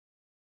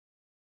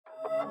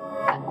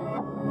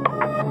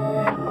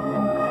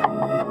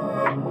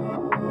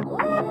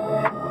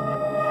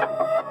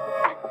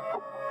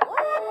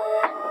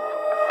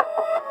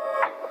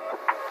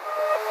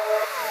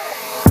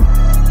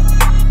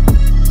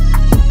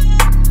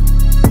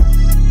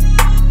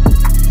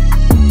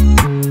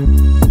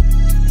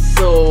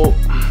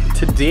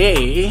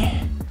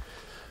today,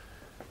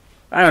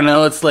 I don't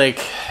know, it's like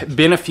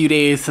been a few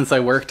days since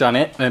I worked on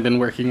it. I've been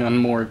working on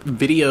more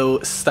video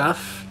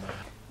stuff.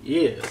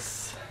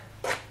 Yes.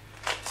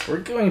 We're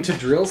going to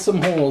drill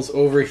some holes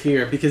over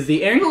here because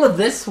the angle of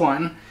this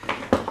one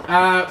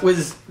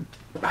was,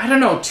 I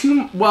don't know,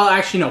 well,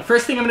 actually no.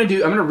 First thing I'm going to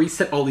do, I'm going to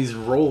reset all these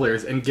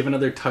rollers and give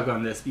another tug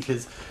on this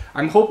because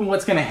I'm hoping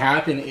what's going to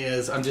happen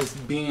is I'm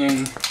just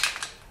being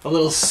a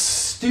little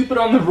stupid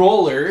on the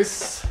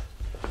rollers.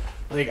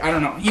 Like, I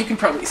don't know, you can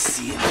probably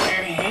see it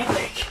there, hey?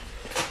 Like,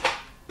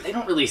 they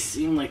don't really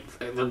seem like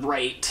the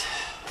right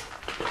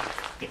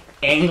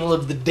angle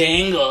of the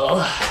dangle.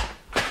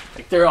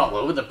 Like, they're all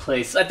over the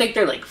place. I think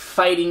they're like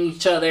fighting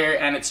each other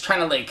and it's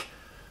trying to like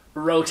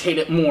rotate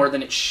it more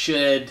than it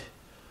should.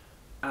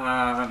 So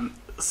I'm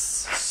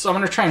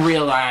gonna try and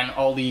realign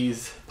all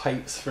these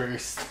pipes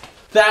first.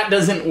 If that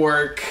doesn't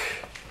work,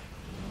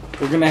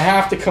 we're gonna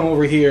have to come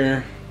over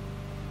here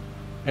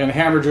and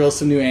hammer drill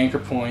some new anchor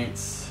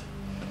points.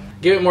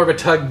 Give it more of a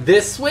tug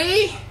this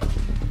way.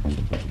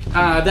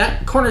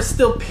 That corner's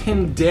still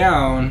pinned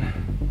down.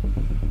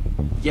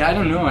 Yeah, I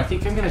don't know. I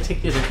think I'm gonna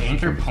take the other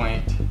anchor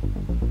point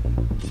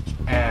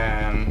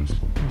and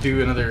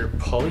do another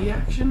pulley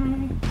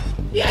action maybe?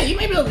 Yeah, you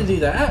may be able to do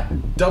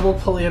that. Double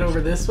pulley it over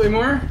this way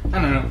more.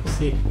 I don't know, we'll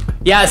see.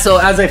 Yeah, so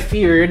as I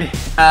feared,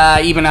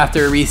 even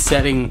after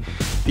resetting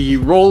the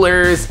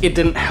rollers, it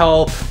didn't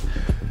help.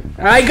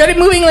 I got it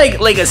moving like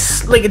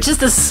just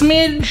a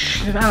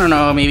smidge. I don't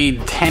know, maybe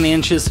 10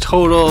 inches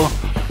total.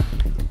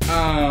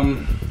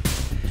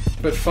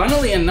 But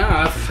funnily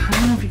enough, I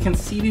don't know if you can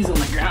see these on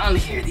the ground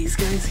here. These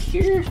guys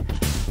here.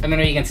 I don't know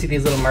if you can see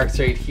these little marks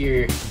right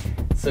here.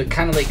 So it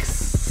kind of like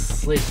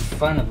slid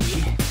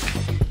funnily,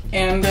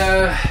 and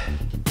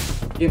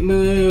it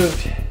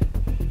moved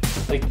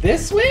like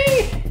this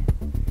way.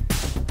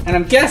 And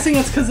I'm guessing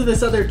it's because of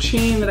this other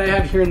chain that I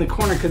have here in the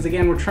corner, because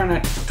again, we're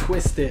trying to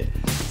twist it.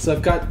 So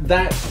I've got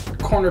that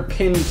corner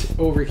pinned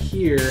over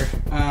here,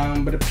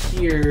 but it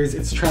appears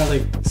it's trying to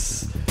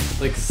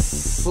like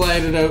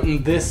slide it out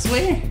in this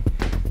way.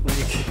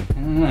 Like, I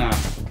don't know.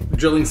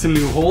 Drilling some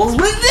new holes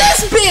with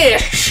this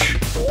bitch!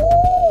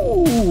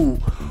 Ooh!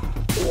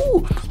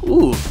 Ooh!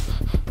 Ooh!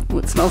 Ooh,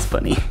 it smells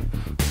funny.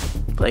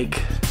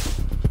 Like,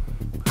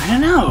 I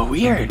don't know,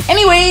 weird.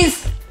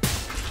 Anyways!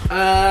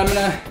 I'm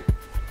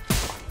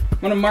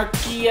gonna mark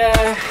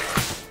the,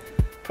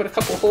 put a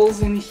couple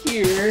holes in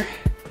here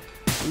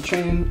and try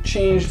and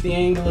change the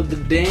angle of the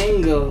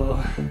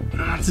dangle.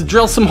 Let's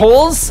drill some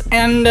holes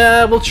and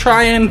we'll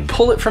try and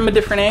pull it from a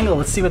different angle.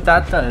 Let's see what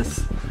that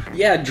does.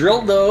 Yeah,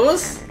 drilled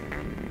those.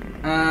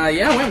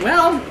 Yeah, it went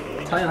well,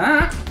 I'll tell you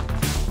that.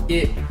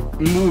 It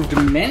moved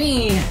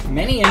many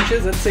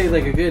inches. I'd say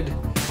like a good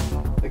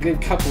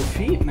couple of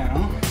feet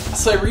now.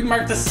 So I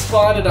remarked the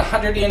spot at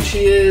 100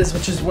 inches,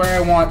 which is where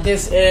I want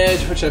this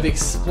edge, which I've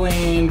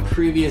explained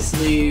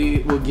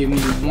previously will give me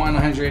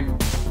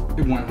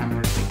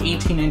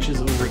 18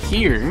 inches over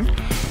here,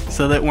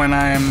 so that when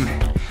I'm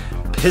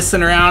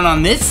pissing around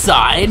on this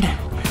side,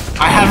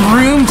 I have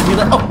room to be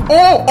like,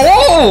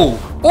 oh,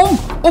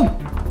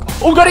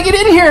 gotta get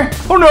in here.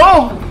 Oh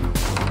no,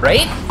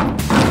 right?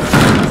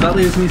 So that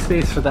leaves me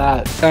space for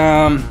that.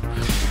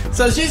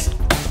 So it's just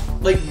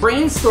like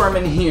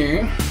brainstorming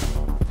here.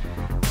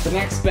 The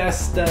next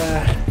best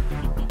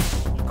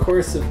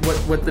course of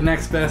what the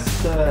next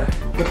best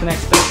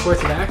course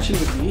of action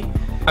would be.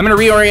 I'm gonna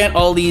reorient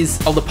all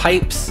the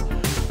pipes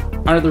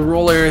under the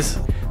rollers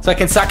so I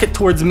can suck it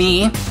towards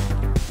me.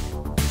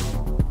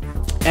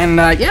 And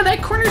yeah,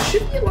 that corner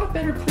should be a lot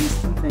better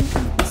placed than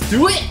thinking. Let's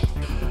do it.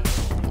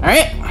 All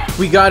right,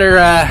 we got her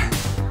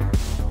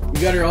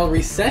all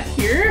reset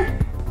here,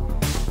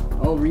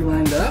 all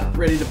relined up,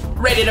 ready to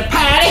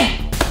patty.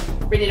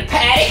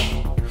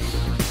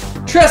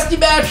 Trusty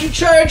battery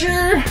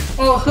charger,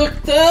 all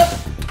hooked up.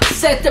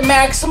 Set the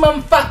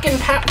maximum fucking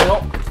power.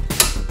 No.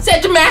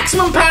 Set to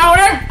maximum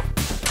power.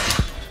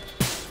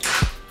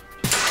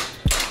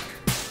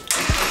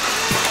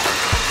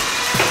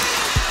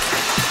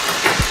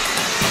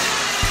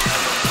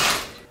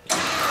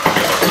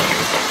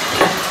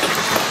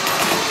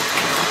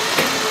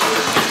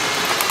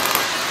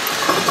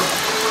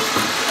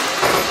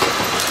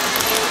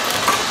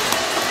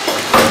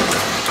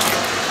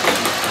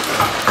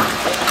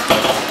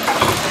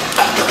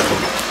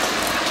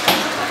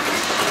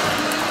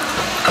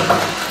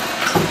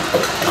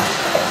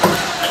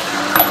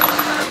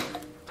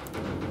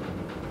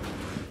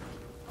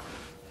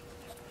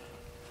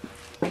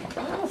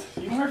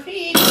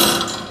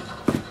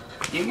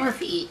 Few more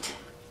feet.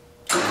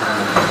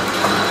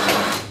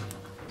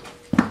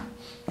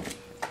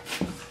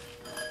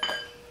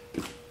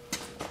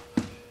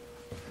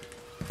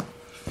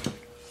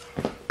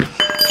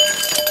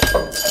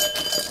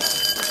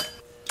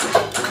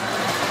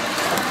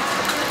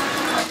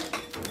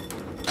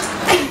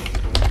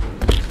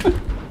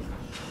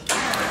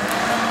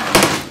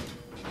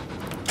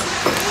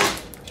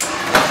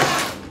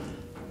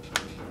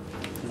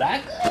 Is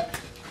that good?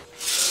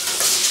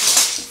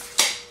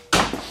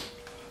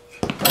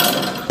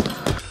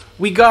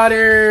 We got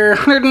her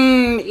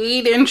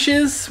 108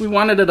 inches. We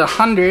wanted it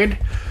 100.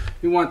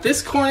 We want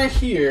this corner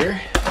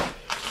here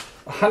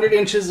 100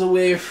 inches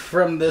away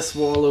from this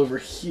wall over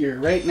here.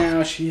 Right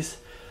now she's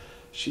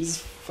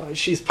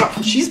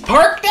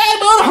parked at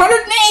about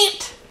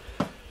 108.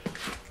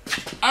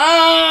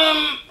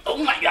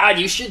 Oh my God,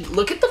 you should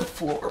look at the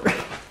floor.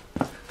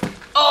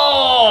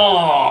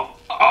 Oh,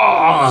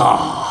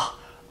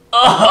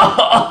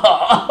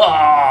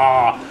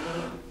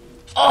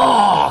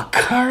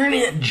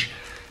 carnage.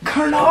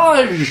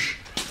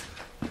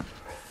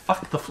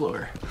 Fuck the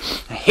floor.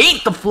 I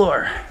hate the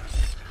floor.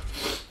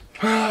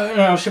 I don't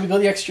know, should we go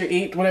the extra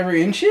 8 whatever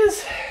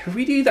inches? If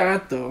we do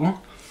that though,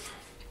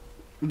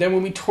 then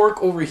when we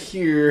torque over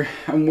here,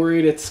 I'm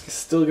worried it's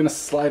still gonna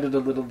slide it a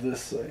little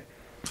this way.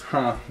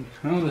 Huh.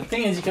 Well, the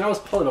thing is, you can always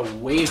pull it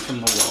away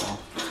from the wall.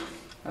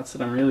 That's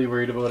what I'm really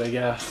worried about, I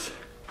guess.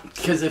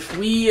 Because if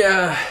we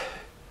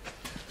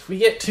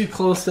get too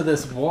close to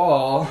this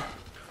wall,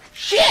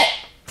 shit!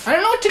 I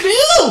don't know what to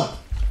do!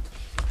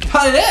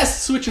 Probably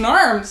this, switching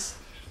arms.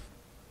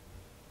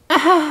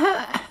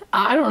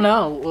 I don't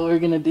know what we're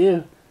gonna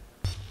do.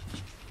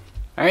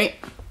 Alright.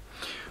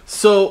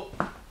 So,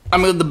 I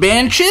moved the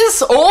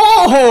benches.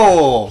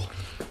 Oh!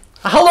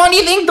 How long do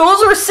you think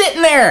those were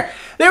sitting there?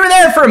 They were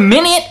there for a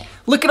minute.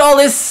 Look at all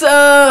this, look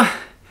at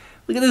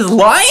this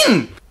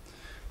line.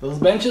 Those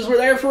benches were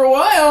there for a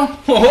while.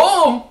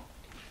 Oh!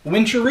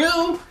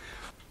 Wincheroo.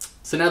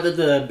 So now that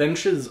the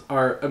benches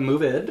are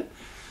moved,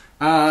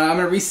 I'm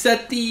gonna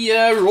reset the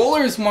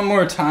rollers one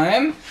more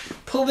time.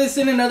 Pull this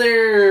in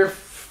another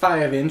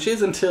 5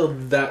 inches until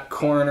that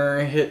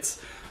corner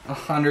hits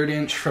 100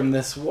 inch from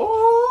this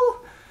wall.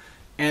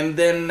 And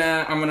then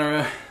I'm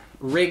gonna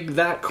rig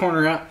that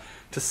corner up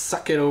to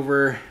suck it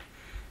over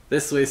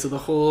this way so the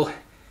whole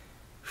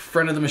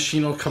front of the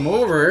machine will come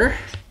over.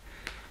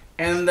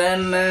 And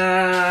then,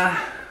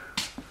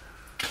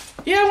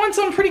 yeah, once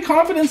I'm pretty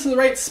confident it's in the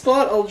right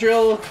spot, I'll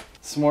drill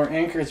some more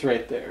anchors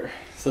right there.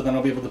 So then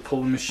I'll be able to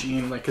pull the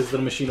machine, like, because the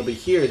machine will be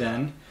here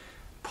then,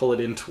 pull it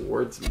in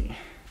towards me.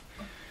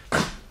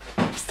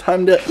 It's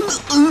time to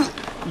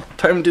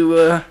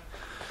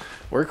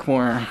work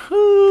more.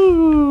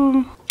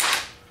 Ooh.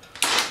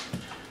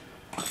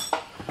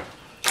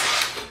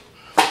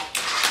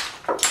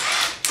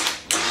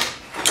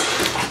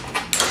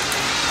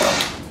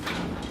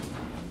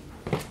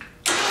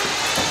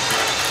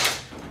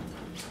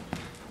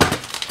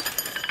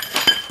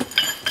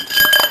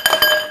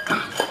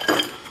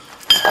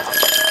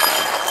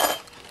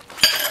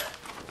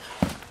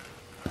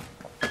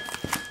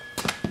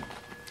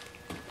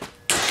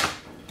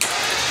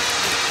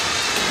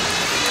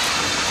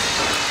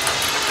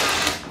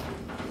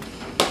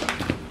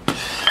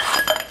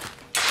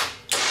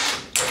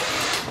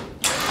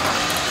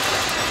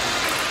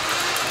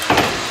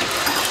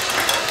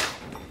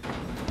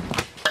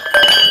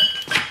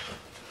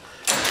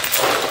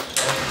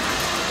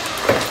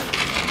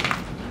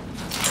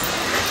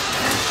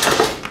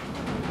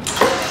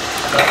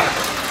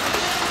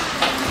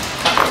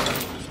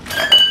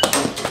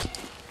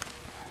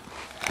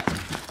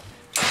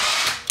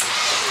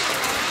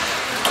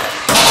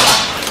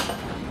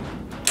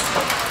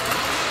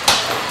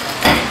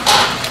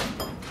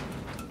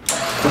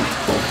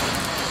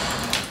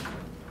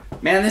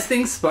 Man, this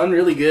thing spun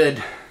really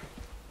good.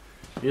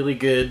 Really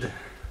good.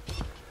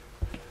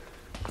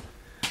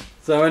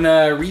 So I'm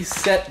gonna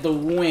reset the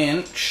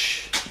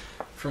winch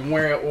from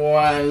where it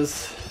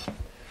was,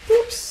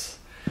 oops,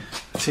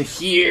 to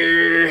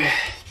here.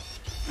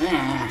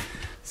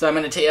 So I'm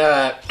gonna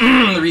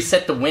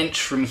reset the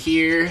winch from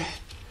here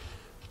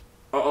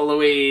all the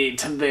way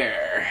to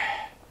there.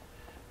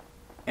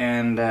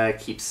 And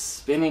keep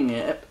spinning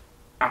it.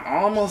 I'm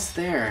almost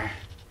there.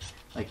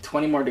 Like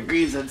 20 more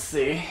degrees, I'd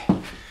say.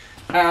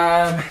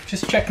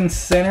 Just checking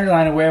center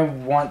line of where we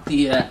want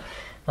the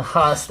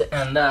Haas to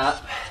end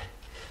up.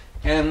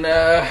 And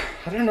I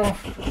don't know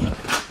if you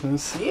can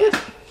see it.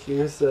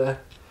 Here's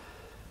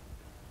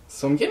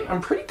so I'm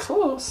pretty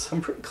close.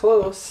 I'm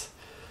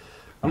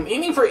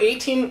aiming for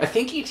 18, I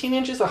think 18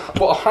 inches,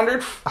 well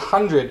 100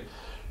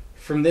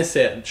 from this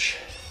edge.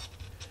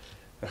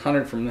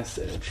 100 from this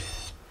edge.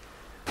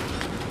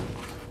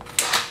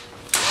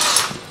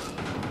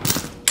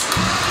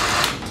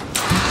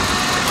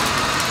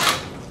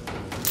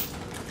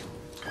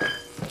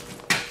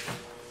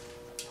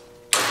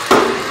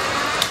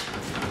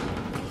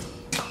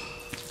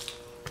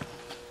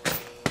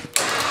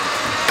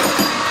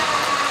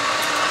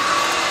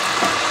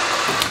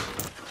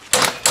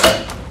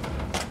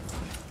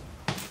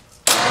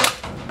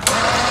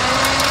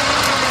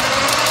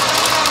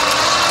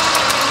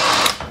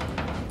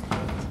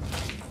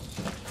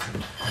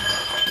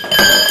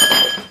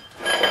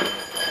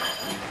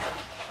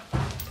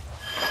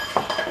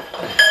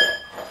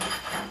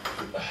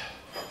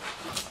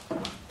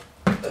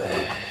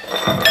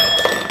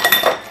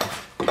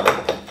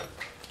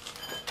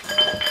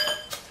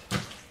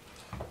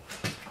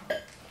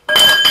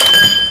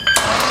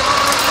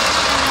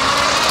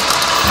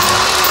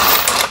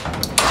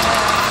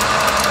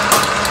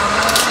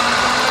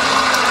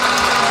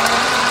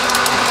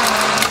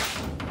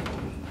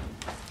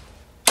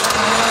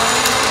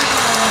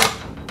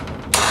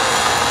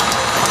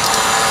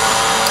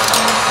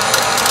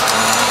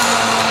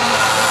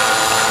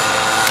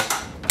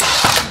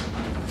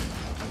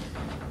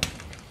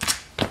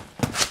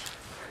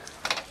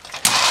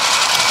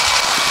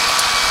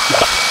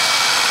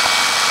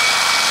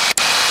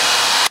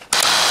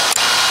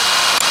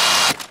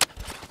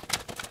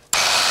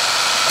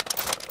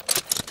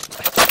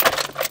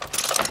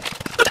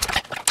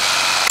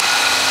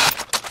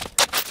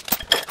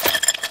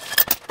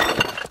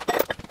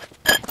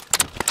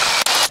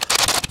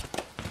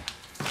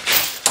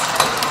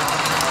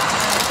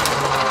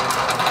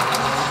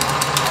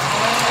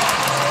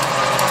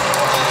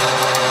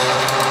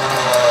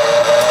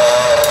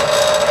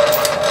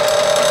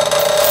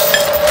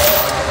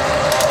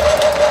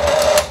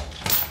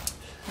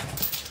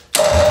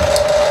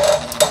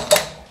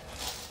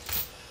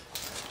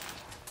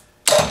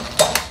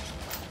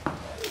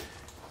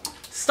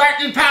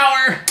 Starting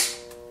power!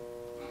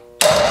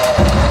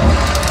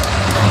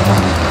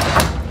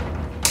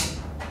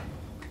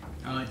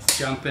 Oh, it's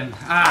jumping.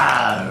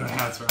 Ah,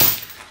 that's wrong.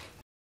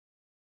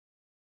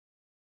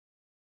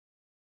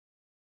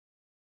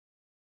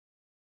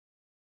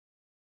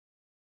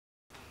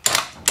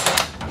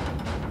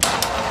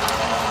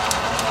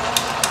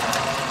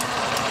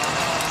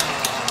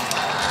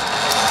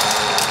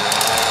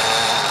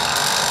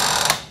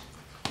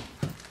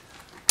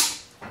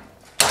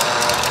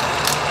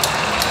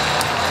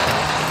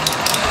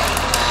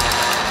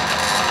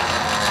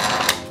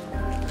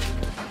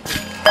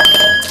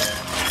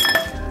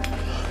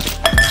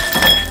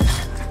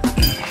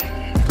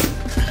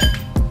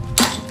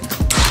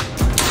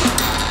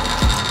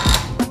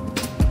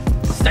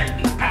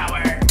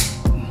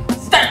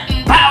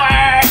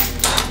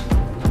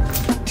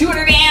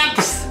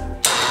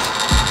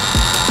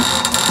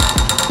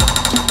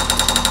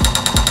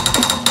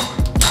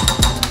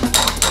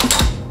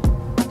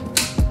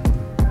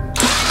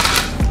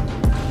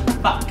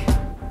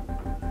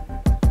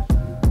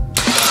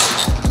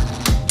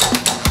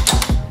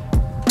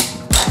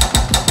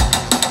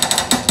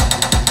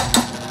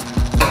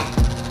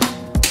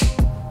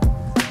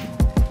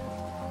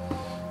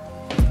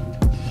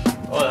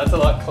 Oh, that's a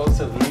lot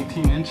closer than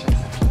 18 inches, I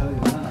can tell you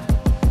that.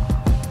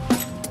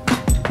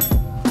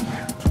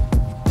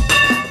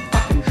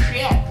 Fucking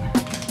shit.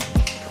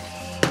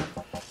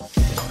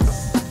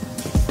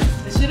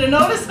 I should have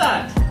noticed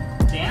that.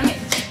 Damn it.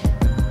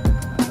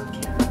 That's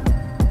okay.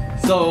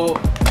 So,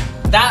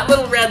 that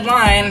little red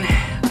line,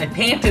 I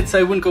painted so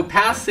I wouldn't go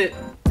past it,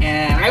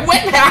 and I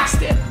went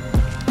past it.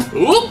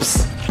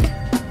 Oops.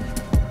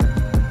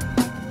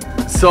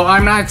 So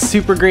I'm not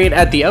super great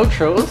at the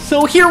outro,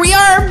 so here we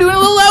are, I'm doing a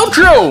little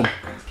outro.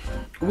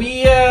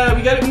 We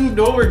got it moved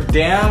over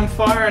damn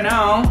far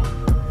now.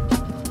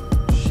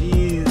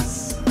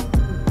 She's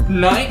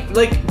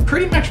like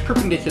pretty much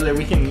perpendicular.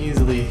 We can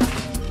easily,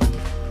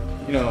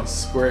 you know,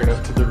 square it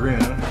up to the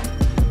room.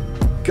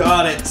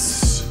 Got it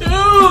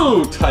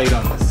so tight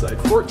on this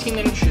side, 14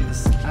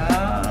 inches. So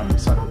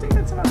I don't think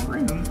that's enough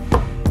room.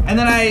 And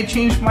then I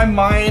changed my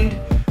mind.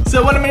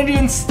 So what I'm gonna do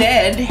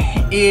instead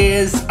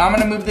is I'm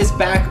gonna move this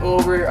back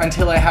over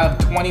until I have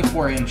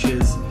 24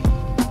 inches,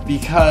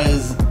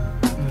 because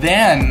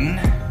then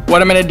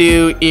what I'm gonna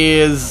do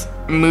is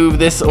move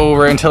this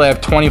over until I have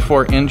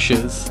 24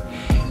 inches,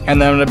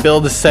 and then I'm gonna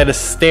build a set of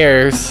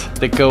stairs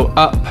that go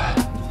up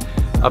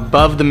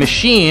above the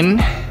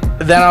machine.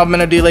 Then I'm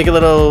gonna do like a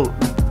little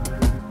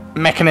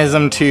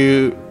mechanism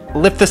to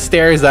lift the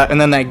stairs up, and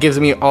then that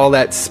gives me all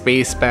that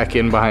space back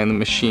in behind the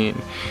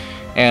machine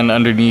and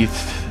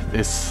underneath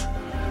this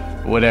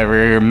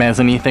whatever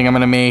mezzanine thing I'm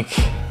gonna make.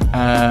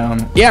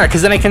 Yeah,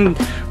 because then I can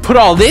put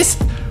all this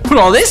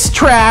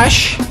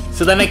trash,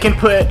 so then I can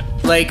put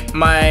like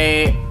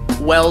my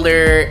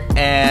welder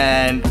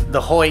and the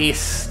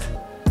hoist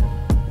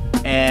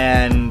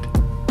and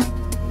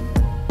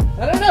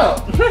I don't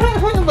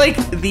know, like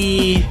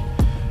the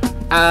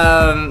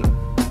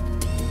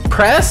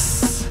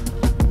press.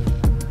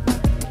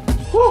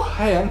 Whew,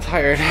 I am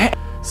tired.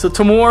 So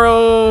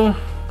tomorrow,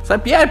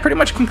 yeah, it pretty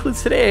much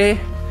concludes today,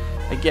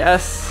 I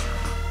guess.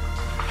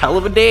 Hell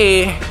of a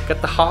day.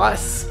 Got the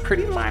Haas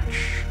pretty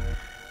much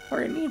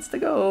where it needs to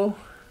go.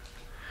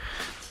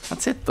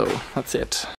 That's it though, that's it.